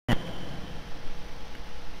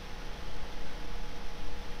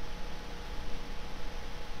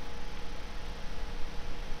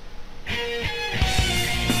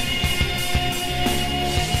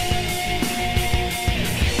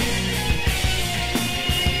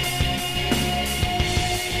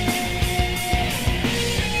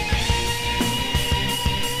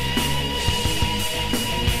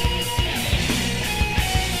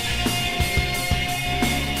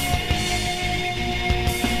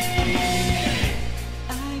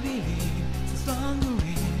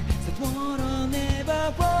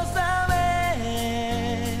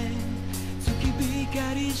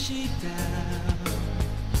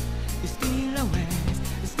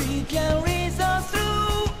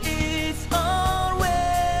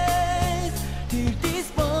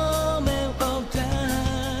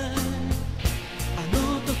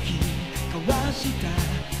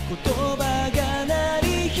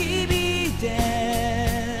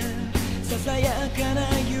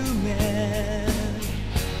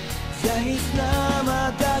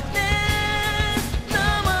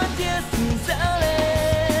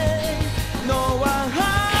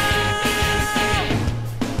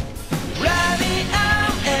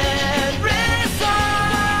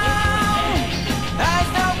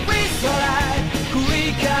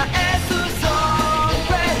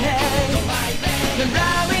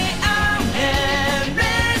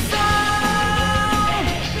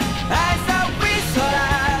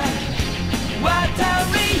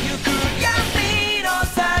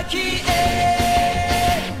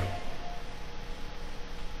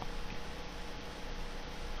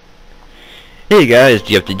Hey guys,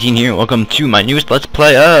 DFTD here, welcome to my newest Let's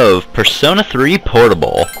Play of Persona 3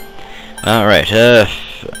 Portable. Alright,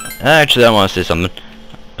 actually I want to say something.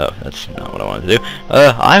 Oh, that's not what I wanted to do.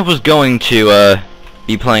 I was going to,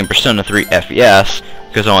 be playing Persona 3 FES,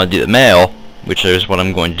 because I want to do the mail, which is what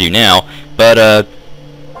I'm going to do now, but,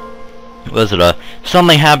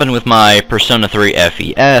 something happened with my Persona 3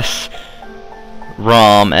 FES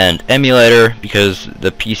ROM and emulator, because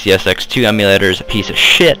the PCSX2 emulator is a piece of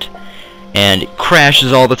shit, and it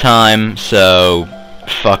crashes all the time, so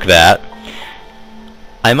fuck that.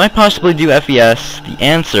 I might possibly do FES, the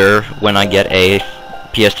answer, when I get a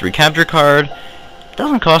PS3 capture card. It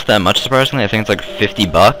doesn't cost that much, surprisingly. I think it's like 50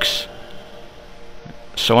 bucks.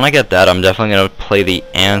 So when I get that, I'm definitely going to play the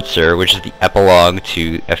answer, which is the epilogue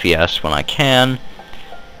to FES when I can.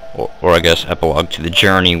 Or I guess epilogue to the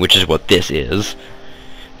journey, which is what this is.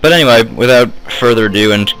 But anyway, without further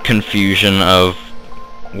ado and confusion of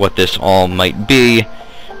what this all might be,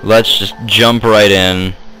 let's just jump right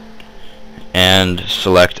in and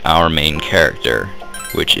select our main character,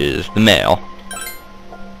 which is the male.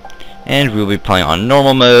 And we'll be playing on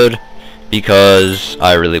normal mode because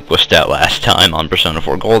I really wussed out last time on Persona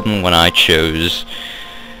 4 Golden when I chose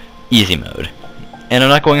easy mode. And I'm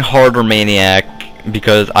not going hard or maniac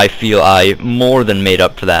because I feel I more than made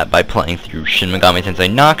up for that by playing through Shin Megami Tensei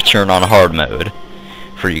Nocturne on hard mode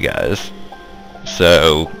for you guys.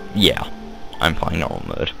 So, yeah, I'm playing normal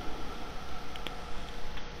mode.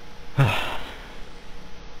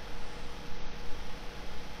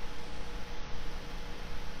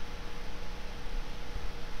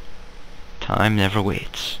 Time never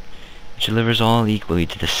waits. It delivers all equally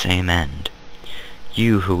to the same end.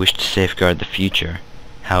 You who wish to safeguard the future,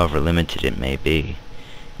 however limited it may be,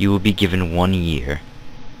 you will be given 1 year.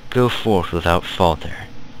 Go forth without falter,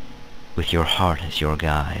 with your heart as your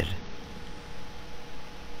guide.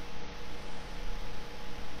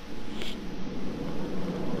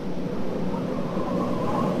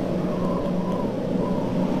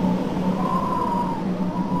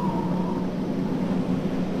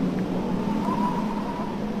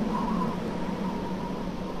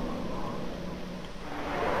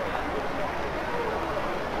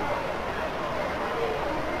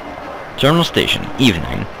 Terminal Station,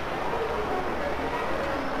 evening.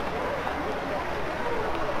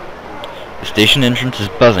 The station entrance is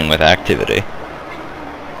buzzing with activity.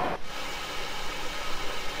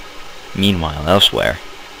 Meanwhile, elsewhere.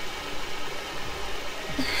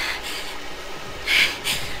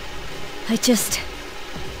 I just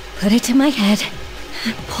put it to my head,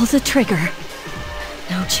 pull the trigger.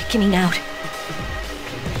 No chickening out.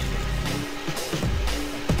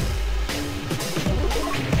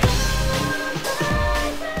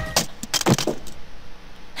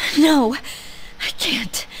 No, I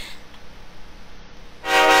can't.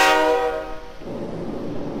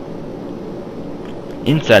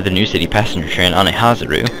 Inside the New City passenger train on a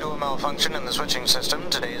Hazaru. Due to a malfunction in the switching system,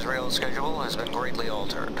 today's rail schedule has been greatly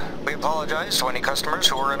altered. We apologize to any customers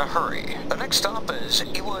who are in a hurry. The next stop is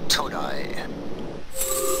Iwa Todai.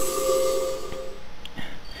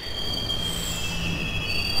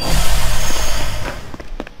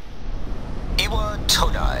 Iwa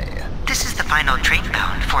Todai. This is the final train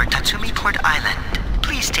bound for Tatsumi Port Island.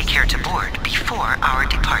 Please take care to board before our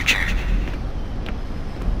departure.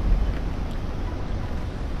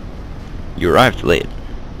 You arrived late.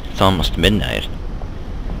 It's almost midnight.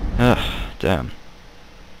 Ugh, damn.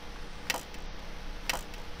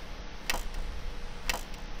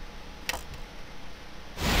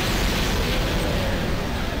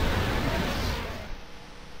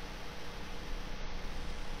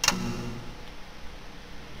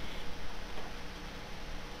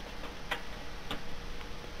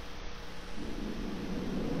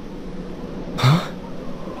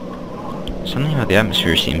 Something about the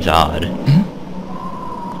atmosphere seems odd.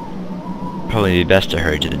 Probably be best to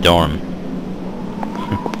hurry to the dorm.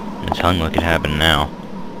 It's telling what could happen now.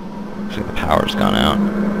 Looks like the power's gone out.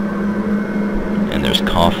 And there's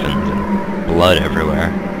coffins and blood everywhere.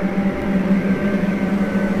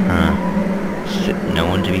 Huh. No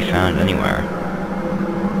one to be found anywhere.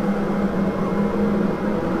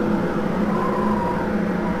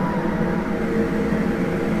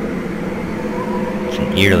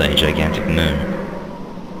 Yearly gigantic moon.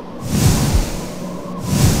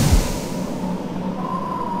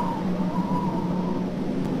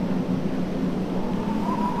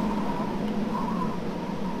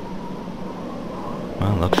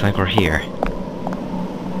 Well, looks like we're here.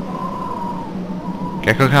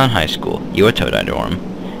 Gekkokan High School, Iwatodai dorm.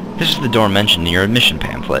 This is the dorm mentioned in your admission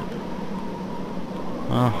pamphlet.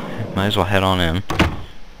 Well, might as well head on in.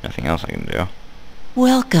 Nothing else I can do.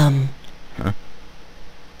 Welcome. Huh?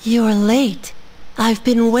 You're late. I've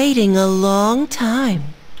been waiting a long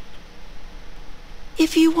time.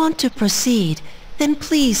 If you want to proceed, then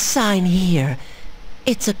please sign here.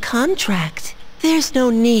 It's a contract. There's no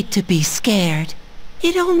need to be scared.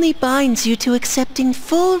 It only binds you to accepting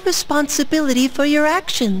full responsibility for your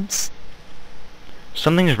actions.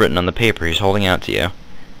 Something's written on the paper he's holding out to you.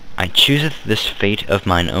 I chooseth this fate of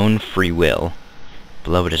mine own free will.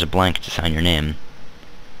 Below it is a blank to sign your name.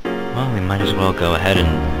 Well, we might as well go ahead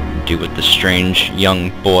and do what the strange young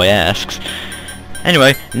boy asks.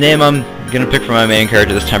 Anyway, name I'm gonna pick for my main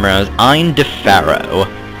character this time around is Ein de Pharaoh.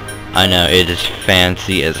 I know, it is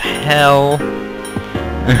fancy as hell.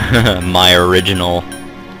 My original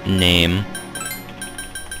name.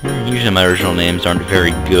 Usually my original names aren't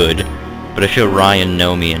very good, but I feel Ryan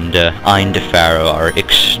Nomi and Ein de Pharaoh are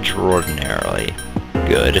extraordinarily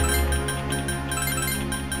good.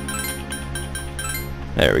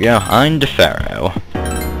 There we go, Ein de Pharaoh.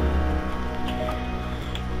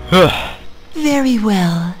 Very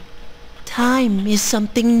well. Time is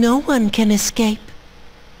something no one can escape.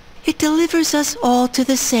 It delivers us all to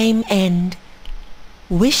the same end.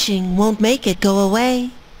 Wishing won't make it go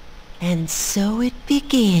away. And so it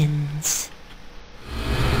begins.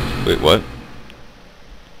 Wait, what?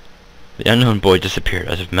 The unknown boy disappeared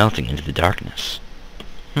as if melting into the darkness.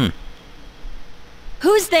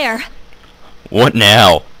 Who's there? What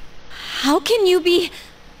now? How can you be...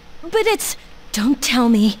 But it's... Don't tell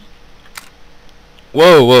me.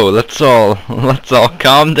 Whoa, whoa, let's all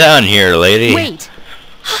calm down here, lady. Wait!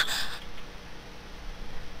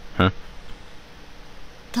 Huh?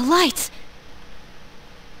 The lights!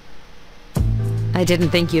 I didn't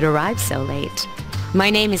think you'd arrive so late. My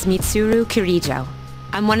name is Mitsuru Kirijo.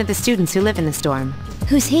 I'm one of the students who live in this dorm.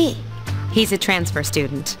 Who's he? He's a transfer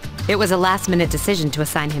student. It was a last-minute decision to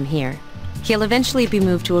assign him here. He'll eventually be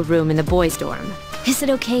moved to a room in the boys' dorm. Is it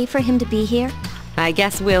okay for him to be here? I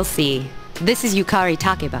guess we'll see. This is Yukari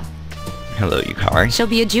Takeba. Hello, Yukari. She'll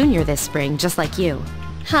be a junior this spring, just like you.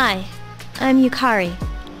 Hi, I'm Yukari.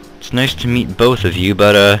 It's nice to meet both of you,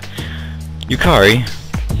 but, Yukari,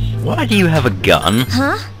 why do you have a gun?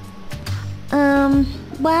 Huh?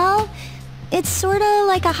 Well, it's sorta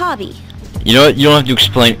like a hobby. You know what? You don't have to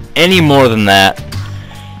explain any more than that.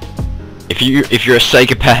 If you're a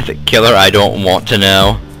psychopathic killer, I don't want to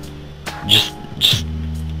know.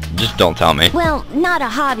 Just don't tell me. Well, not a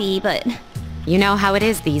hobby, but... You know how it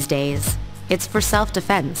is these days. It's for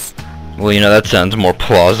self-defense. Well, you know, that sounds more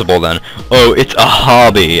plausible than, oh, it's a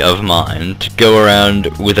hobby of mine to go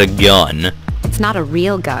around with a gun. It's not a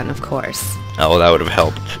real gun, of course. Oh, well, that would have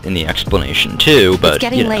helped in the explanation too, but, it's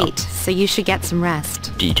getting you know. late, so you should get some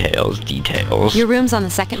rest. Details. Your room's on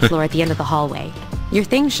the second floor at the end of the hallway. Your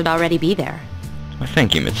things should already be there. Well,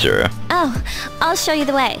 thank you, Mitsuru. Oh, I'll show you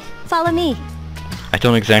the way. Follow me. I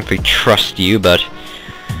don't exactly trust you, but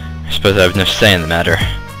I suppose I have no say in the matter.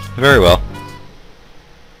 Very well.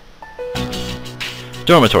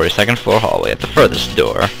 Dormitory, second floor hallway at the furthest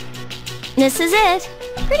door. This is it.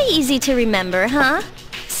 Pretty easy to remember, huh?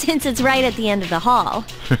 Since it's right at the end of the hall.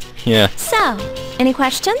 Yeah. So, any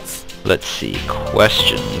questions? Let's see.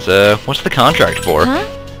 Questions. What's the contract for? Huh?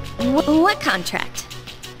 What contract?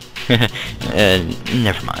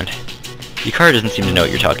 Never mind. Yukari doesn't seem to know what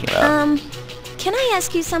you're talking about. Can I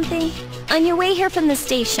ask you something? On your way here from the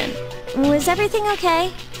station, was everything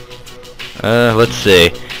okay? Let's see.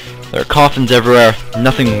 There are coffins everywhere.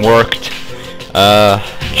 Nothing worked.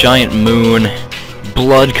 Giant moon.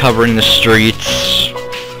 Blood covering the streets.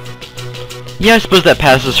 Yeah, I suppose that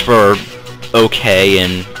passes for okay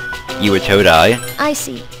in Iwatodai. I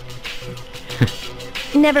see.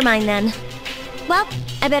 Never mind then. Well,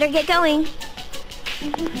 I better get going.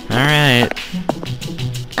 Alright.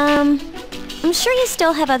 I'm sure you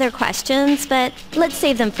still have other questions, but let's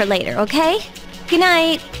save them for later, okay? Good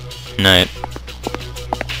night. Night.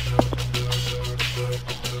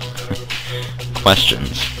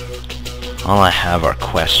 Questions. All I have are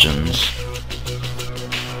questions.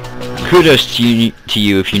 Kudos to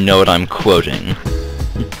you if you know what I'm quoting.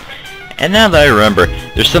 And now that I remember,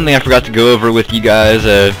 there's something I forgot to go over with you guys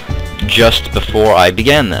just before I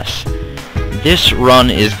began this. This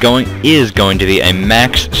run is going to be a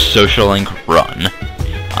max social link run.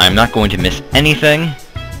 I'm not going to miss anything.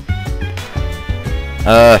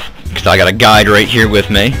 Because I got a guide right here with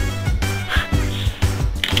me.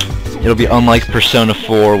 It'll be unlike Persona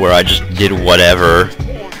 4 where I just did whatever.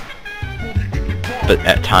 But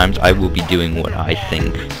at times I will be doing what I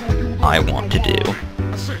think I want to do.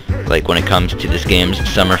 Like when it comes to this game's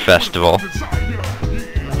Summer Festival.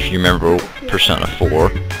 If you remember Persona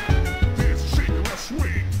 4.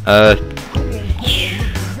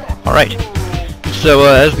 Alright. So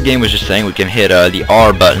as the game was just saying, we can hit the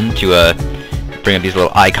R button to bring up these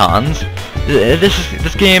little icons.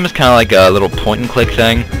 This game is kind of like a little point and click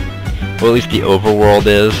thing, or at least the overworld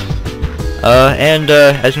is.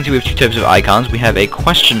 As you can see, we have two types of icons. We have a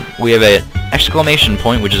question, we have an exclamation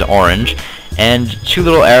point, which is orange, and two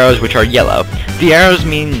little arrows, which are yellow. The arrows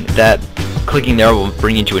mean that clicking there will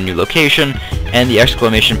bring you to a new location, and the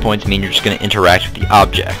exclamation points mean you're just going to interact with the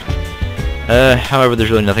object. However, there's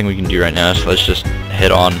really nothing we can do right now, so let's just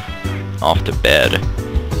head on off to bed.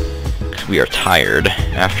 Because we are tired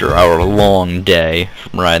after our long day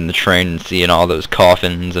from riding the train and seeing all those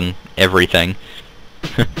coffins and everything.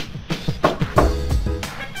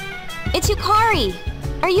 It's Yukari!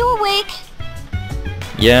 Are you awake?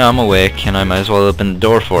 Yeah, I'm awake, and I might as well open the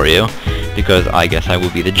door for you, because I guess I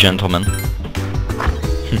will be the gentleman.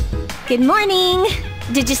 Good morning!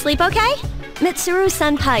 Did you sleep okay?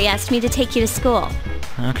 Mitsuru-senpai asked me to take you to school.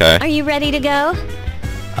 Okay. Are you ready to go?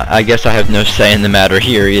 I guess I have no say in the matter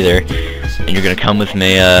here either, and you're gonna come with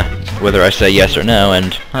me, whether I say yes or no,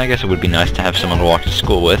 and I guess it would be nice to have someone to walk to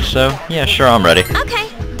school with, so yeah, sure, I'm ready. Okay,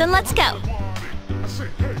 then let's go.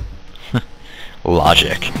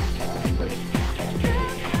 Logic.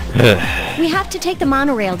 We have to take the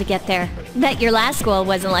monorail to get there. Bet your last school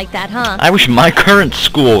wasn't like that, huh? I wish my current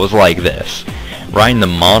school was like this. Riding the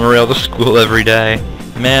monorail to school every day.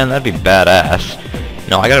 Man, that'd be badass.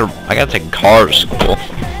 No, I gotta take a car to school.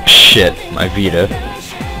 Shit, my Vita.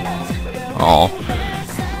 Aw.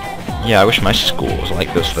 Yeah, I wish my school was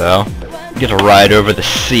like this though. Get to ride over the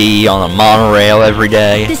sea on a monorail every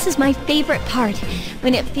day. This is my favorite part,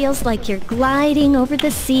 when it feels like you're gliding over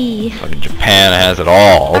the sea. Fucking Japan has it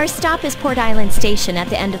all. Our stop is Port Island Station at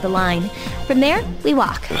the end of the line. From there, we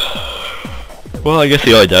walk. Well, I guess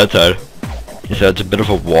the only downside is that it's a bit of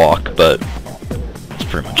a walk, but that's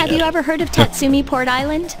pretty much it. Have you ever heard of Tatsumi Port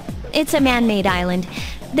Island? It's a man-made island.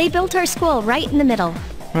 They built our school right in the middle.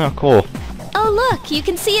 Oh, cool. Oh look, you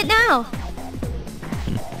can see it now.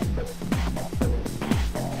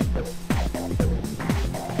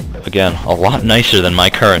 Again, a lot nicer than my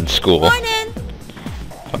current school. Morning!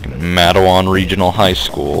 Fucking Madawan Regional High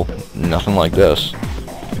School. Nothing like this.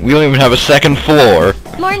 We don't even have a second floor.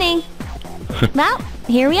 Morning! Well,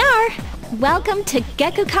 here we are. Welcome to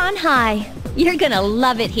Gekukan High. You're gonna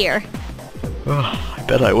love it here. Oh, I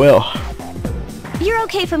bet I will. You're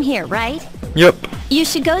okay from here, right? Yep. You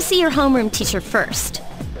should go see your homeroom teacher first.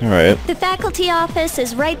 Alright. The faculty office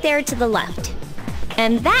is right there to the left.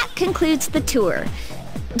 And that concludes the tour.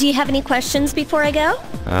 Do you have any questions before I go?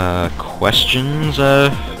 Questions? No,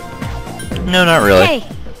 not really. Hey,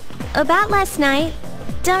 about last night,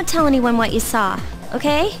 don't tell anyone what you saw,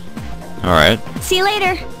 okay? Alright. See you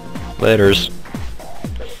later. Laters.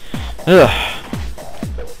 Ugh.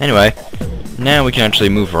 Anyway, now we can actually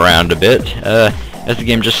move around a bit. As the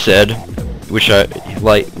game just said, which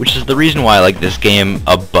is the reason why I like this game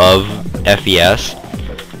above FES.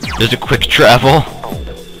 There's a quick travel.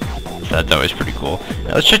 So that's always pretty cool.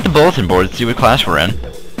 Now let's check the bulletin board and see what class we're in.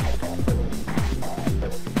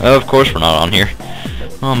 Oh, of course we're not on here.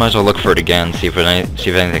 Well, might as well look for it again, see if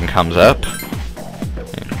anything comes up.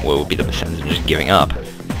 And what would be the sense of just giving up?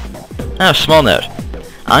 Oh, small note.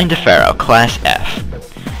 I'm DeFaro, Class F.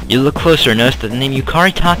 You look closer and notice that the name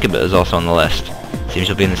Yukari Takeba is also on the list. Seems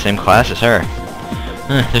you'll be in the same class as her.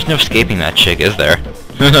 There's no escaping that chick, is there?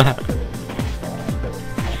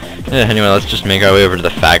 Anyway, let's just make our way over to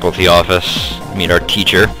the faculty office, meet our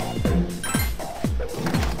teacher.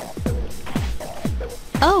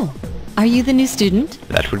 Oh, are you the new student?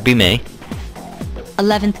 That would be me.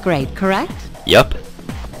 11th grade, correct? Yup.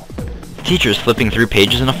 The teacher is flipping through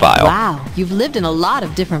pages in a file. Wow, you've lived in a lot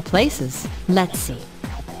of different places. Let's see.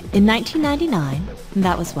 In 1999,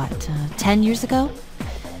 that was what, 10 years ago?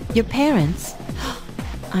 Your parents...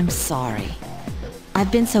 I'm sorry.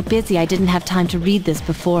 I've been so busy I didn't have time to read this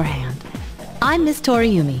beforehand. I'm Miss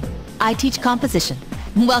Toriyumi. I teach composition.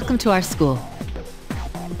 Welcome to our school.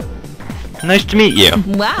 Nice to meet you.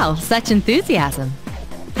 Wow, such enthusiasm.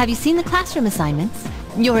 Have you seen the classroom assignments?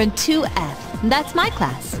 You're in 2F. That's my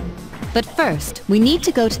class. But first, we need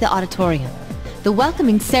to go to the auditorium. The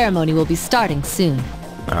welcoming ceremony will be starting soon.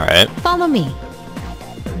 Alright. Follow me.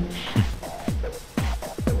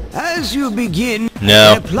 As you begin...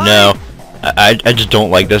 No. I just don't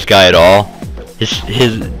like this guy at all.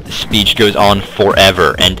 His speech goes on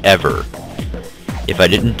forever and ever. If I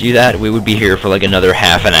didn't do that, we would be here for like another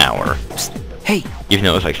half an hour. Psst. Hey! Even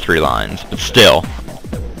though it was like 3 lines. But still.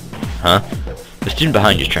 Huh? The student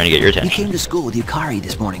behind you is trying to get your You attention. came to school with Yukari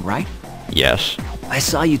this morning, right? Yes. I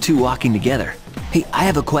saw you two walking together. Hey, I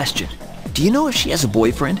have a question. Do you know if she has a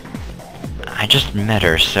boyfriend? I just met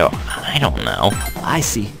her, so I don't know. I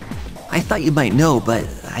see. I thought you might know, but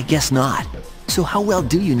I guess not. So how well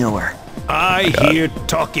do you know her? I hear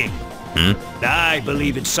talking. Hmm? I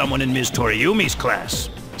believe it's someone in Ms. Toriumi's class.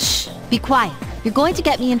 Shh, be quiet. You're going to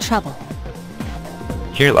get me in trouble.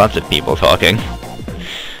 Hear lots of people talking.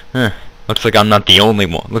 Huh. Looks like I'm not the only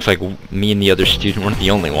one. Looks like me and the other student weren't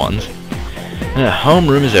the only ones.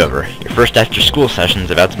 Homeroom is over. Your first after-school session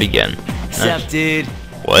is about to begin. What's up, dude?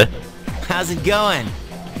 What? How's it going?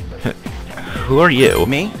 Who are you?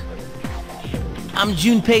 Me? I'm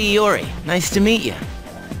Junpei Iori. Nice to meet you.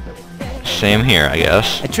 Same here, I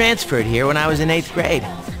guess. I transferred here when I was in 8th grade.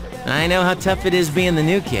 I know how tough it is being the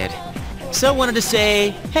new kid. So wanted to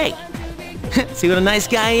say, hey, see what a nice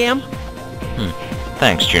guy I am?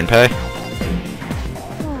 Thanks, Junpei.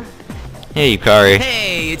 Hey, Yukari.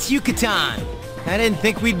 Hey, it's Yucatan. I didn't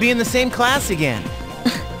think we'd be in the same class again.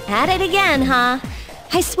 At it again, huh?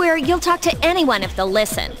 I swear you'll talk to anyone if they'll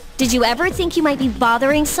listen. Did you ever think you might be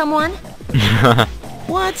bothering someone?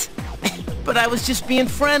 What? But I was just being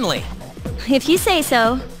friendly. If you say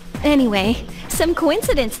so. Anyway, some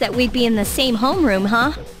coincidence that we'd be in the same homeroom,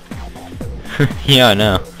 huh? Yeah, I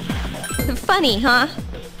know. Funny, huh?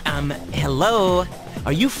 Hello?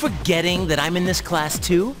 Are you forgetting that I'm in this class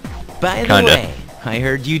too? By the Kinda. way, I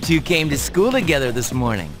heard you two came to school together this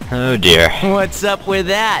morning. Oh dear. What's up with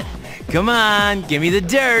that? Come on, give me the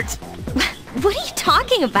dirt. What are you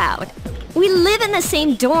talking about? We live in the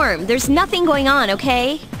same dorm. There's nothing going on,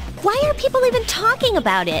 okay? Why are people even talking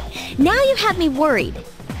about it? Now you have me worried.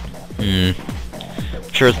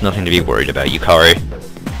 Sure, it's nothing to be worried about, Yukari.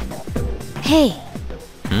 Hey,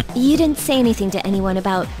 you didn't say anything to anyone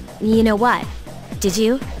about, you know what, did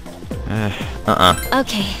you?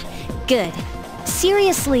 Okay, good.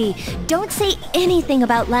 Seriously, don't say anything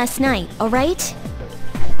about last night, alright?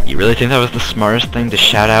 You really think that was the smartest thing to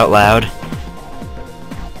shout out loud?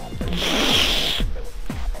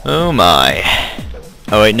 Oh my.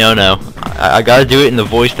 Oh wait, no. I gotta do it in the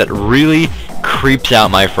voice that really creeps out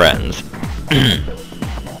my friends.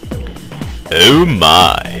 Oh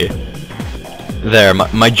my. There,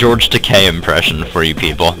 my George Takei impression for you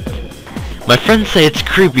people. My friends say it's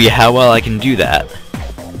creepy how well I can do that.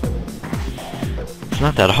 It's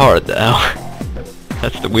not that hard though.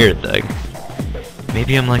 That's the weird thing.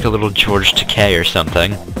 Maybe I'm like a little George Takei or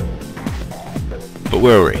something. But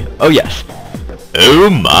where were we? Oh yes. Oh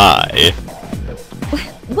my.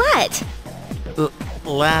 What?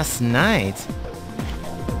 Last night?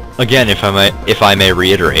 Again, if I may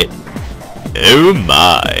reiterate. Oh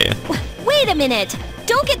my. Wait a minute!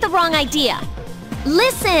 Don't get the wrong idea!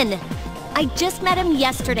 Listen! I just met him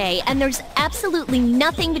yesterday, and there's absolutely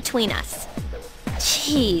nothing between us.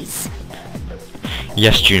 Jeez.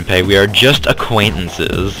 Yes, Junpei, we are just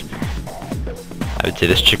acquaintances. I would say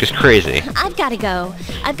this chick is crazy. I've gotta go.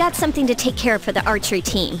 I've got something to take care of for the archery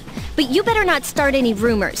team. But you better not start any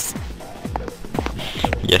rumors.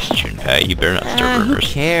 Yes, Junpei, you better not start Who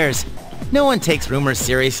rumors. cares? No one takes rumors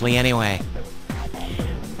seriously anyway.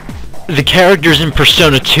 The characters in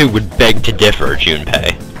Persona 2 would beg to differ,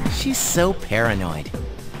 Junpei. She's so paranoid.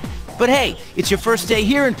 But hey, it's your first day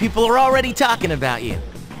here and people are already talking about you.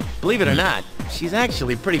 Believe it or not, she's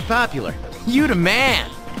actually pretty popular. You the man!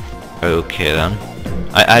 Okay then.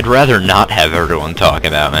 I'd rather not have everyone talk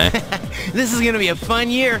about me. This is gonna be a fun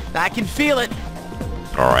year. I can feel it.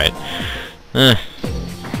 Alright. You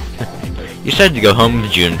decided to go home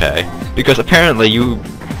with Junpei, because apparently you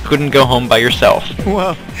couldn't go home by yourself.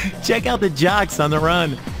 Whoa, check out the jocks on the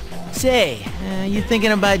run. Say, you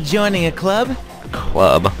thinking about joining a club?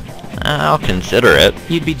 Club? I'll consider it.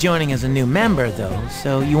 You'd be joining as a new member, though,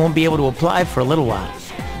 so you won't be able to apply for a little while.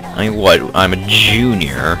 I mean, what? I'm a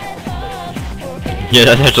junior. Yeah,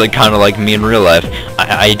 that's actually kind of like me in real life.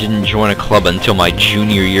 I didn't join a club until my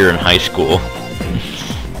junior year in high school.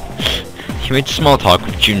 You made small talk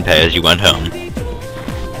with Junpei as you went home.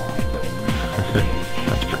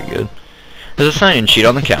 That's pretty good. There's a sign-in sheet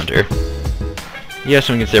on the counter. Yes,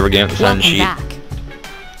 we can say we're getting the sign-in sheet. Back.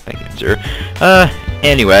 Thank you, sir.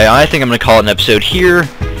 Anyway, I think I'm gonna call it an episode here.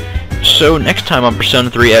 So next time on Persona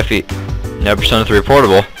 3 FE, no, Persona 3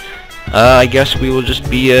 Portable, I guess we will just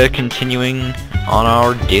be continuing on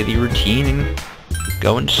our daily routine and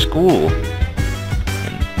going to school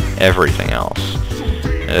and everything else.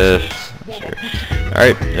 Sure. All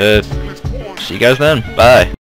right. See you guys then. Bye.